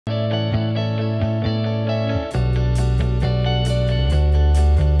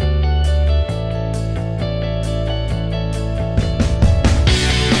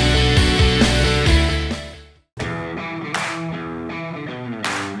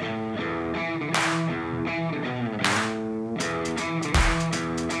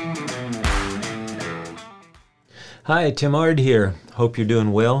Hi, Tim Ard here. Hope you're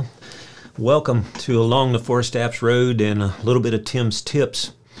doing well. Welcome to Along the Forest Apps Road and a little bit of Tim's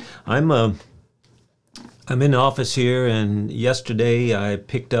tips. I'm in the office here, and yesterday I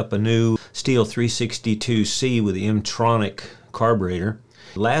picked up a new STIHL 362C with the M-tronic carburetor.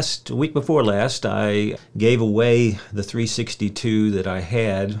 Week before last, I gave away the 362 that I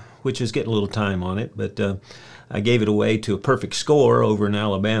had, which is getting a little time on it, but I gave it away to a perfect score over in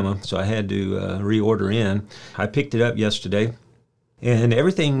Alabama, so I had to reorder in. I picked it up yesterday, and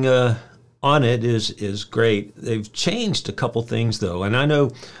everything on it is great. They've changed a couple things though, and I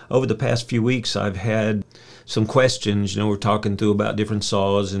know over the past few weeks I've had some questions. You know, we're talking through about different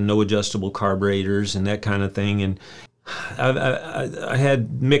saws and no adjustable carburetors and that kind of thing, and I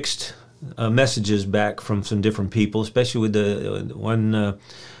had mixed messages back from some different people, especially with the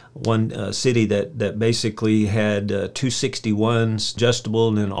one city that basically had 261s adjustable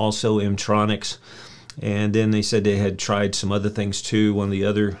and then also M-tronics. And then they said they had tried some other things too, one of the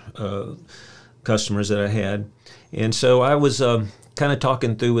other customers that I had. And so I was kind of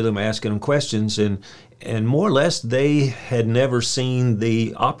talking through with them, asking them questions, and more or less they had never seen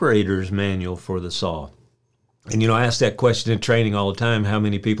the operator's manual for the saw. And you know, I ask that question in training all the time, how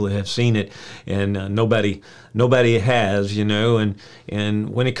many people have seen it, and nobody has, you know. And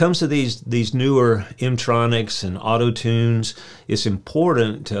when it comes to these newer M-tronics and auto tunes, it's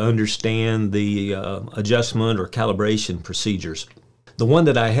important to understand the adjustment or calibration procedures. The one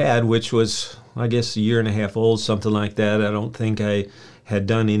that I had, which was I guess a year and a half old, something like that, I don't think I had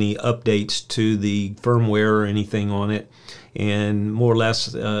done any updates to the firmware or anything on it. And more or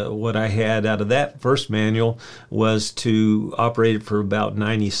less what I had out of that first manual was to operate it for about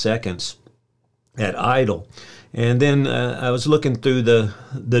 90 seconds at idle. And then I was looking through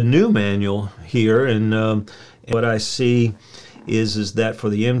the new manual here, and what I see is that for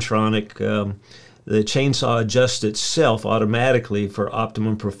the M-tronic, the chainsaw adjusts itself automatically for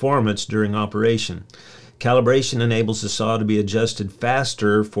optimum performance during operation. Calibration enables the saw to be adjusted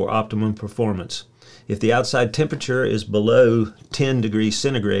faster for optimum performance. If the outside temperature is below 10 degrees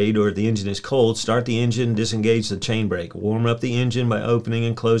centigrade or the engine is cold, start the engine, disengage the chain brake. Warm up the engine by opening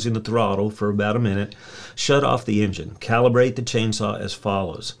and closing the throttle for about a minute. Shut off the engine. Calibrate the chainsaw as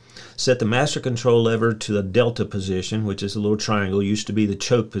follows. Set the master control lever to the delta position, which is a little triangle, used to be the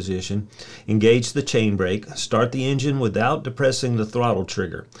choke position. Engage the chain brake. Start the engine without depressing the throttle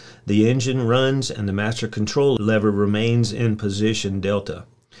trigger. The engine runs and the master control lever remains in position delta.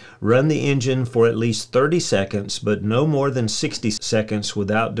 Run the engine for at least 30 seconds, but no more than 60 seconds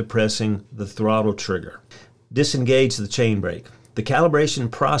without depressing the throttle trigger. Disengage the chain brake. The calibration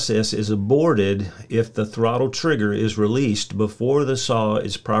process is aborted if the throttle trigger is released before the saw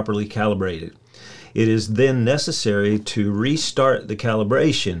is properly calibrated. It is then necessary to restart the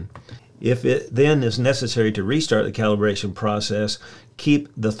calibration. If it then is necessary to restart the calibration process, keep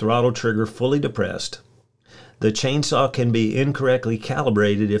the throttle trigger fully depressed. The chainsaw can be incorrectly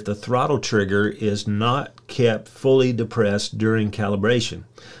calibrated if the throttle trigger is not kept fully depressed during calibration.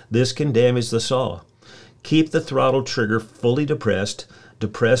 This can damage the saw. Keep the throttle trigger fully depressed.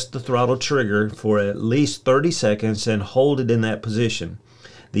 Depress the throttle trigger for at least 30 seconds and hold it in that position.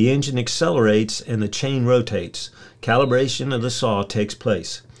 The engine accelerates and the chain rotates. Calibration of the saw takes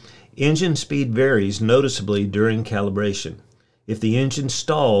place. Engine speed varies noticeably during calibration. If the engine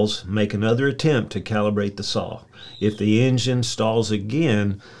stalls, make another attempt to calibrate the saw. If the engine stalls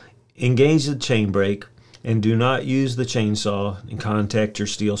again, engage the chain brake and do not use the chainsaw, and contact your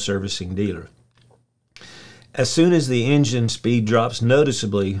STIHL servicing dealer. As soon as the engine speed drops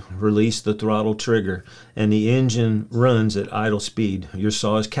noticeably, release the throttle trigger and the engine runs at idle speed. Your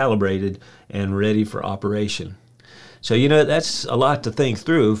saw is calibrated and ready for operation. So, you know, that's a lot to think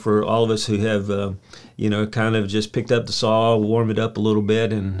through for all of us who have, you know, kind of just picked up the saw, warm it up a little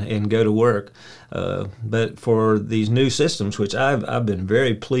bit, and go to work. But for these new systems, which I've been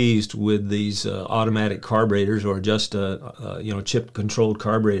very pleased with these automatic carburetors, or just you know, chip-controlled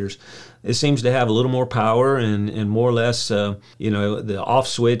carburetors. It seems to have a little more power, and more or less, you know, the off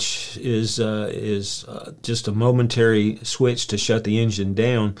switch is just a momentary switch to shut the engine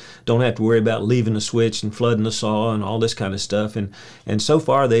down. Don't have to worry about leaving the switch and flooding the saw and all this kind of stuff. And so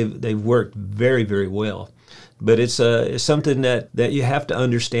far they've worked very, very well. But it's something that you have to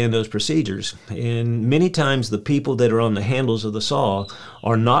understand those procedures. And many times the people that are on the handles of the saw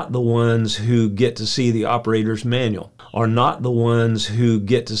are not the ones who get to see the operator's manual,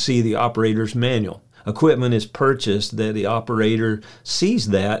 Equipment is purchased that the operator sees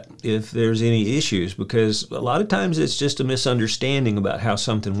that if there's any issues, because a lot of times it's just a misunderstanding about how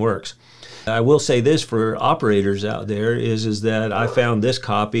something works. I will say this for operators out there is that I found this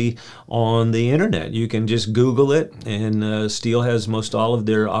copy on the internet. You can just Google it, and STIHL has most all of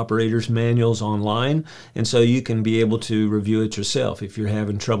their operators manuals online, and so you can be able to review it yourself if you're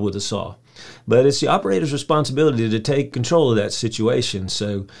having trouble with the saw. But it's the operator's responsibility to take control of that situation.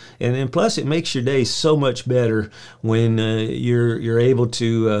 So, and plus, it makes your day so much better when you're able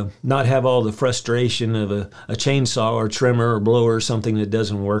to not have all the frustration of a chainsaw or trimmer or blower or something that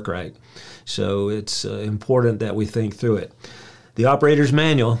doesn't work right. So it's important that we think through it. The operator's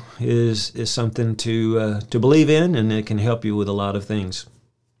manual is something to believe in, and it can help you with a lot of things.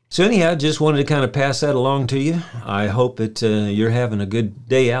 So anyhow, just wanted to kind of pass that along to you. I hope that you're having a good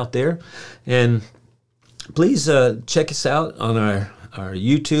day out there. And please check us out on our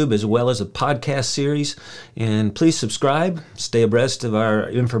YouTube as well as a podcast series. And please subscribe, stay abreast of our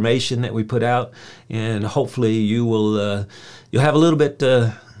information that we put out, and hopefully you'll have a little bit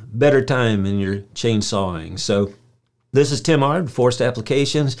better time in your chainsawing. So this is Tim Ard, Forced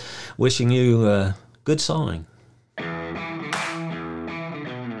Applications, wishing you good sawing.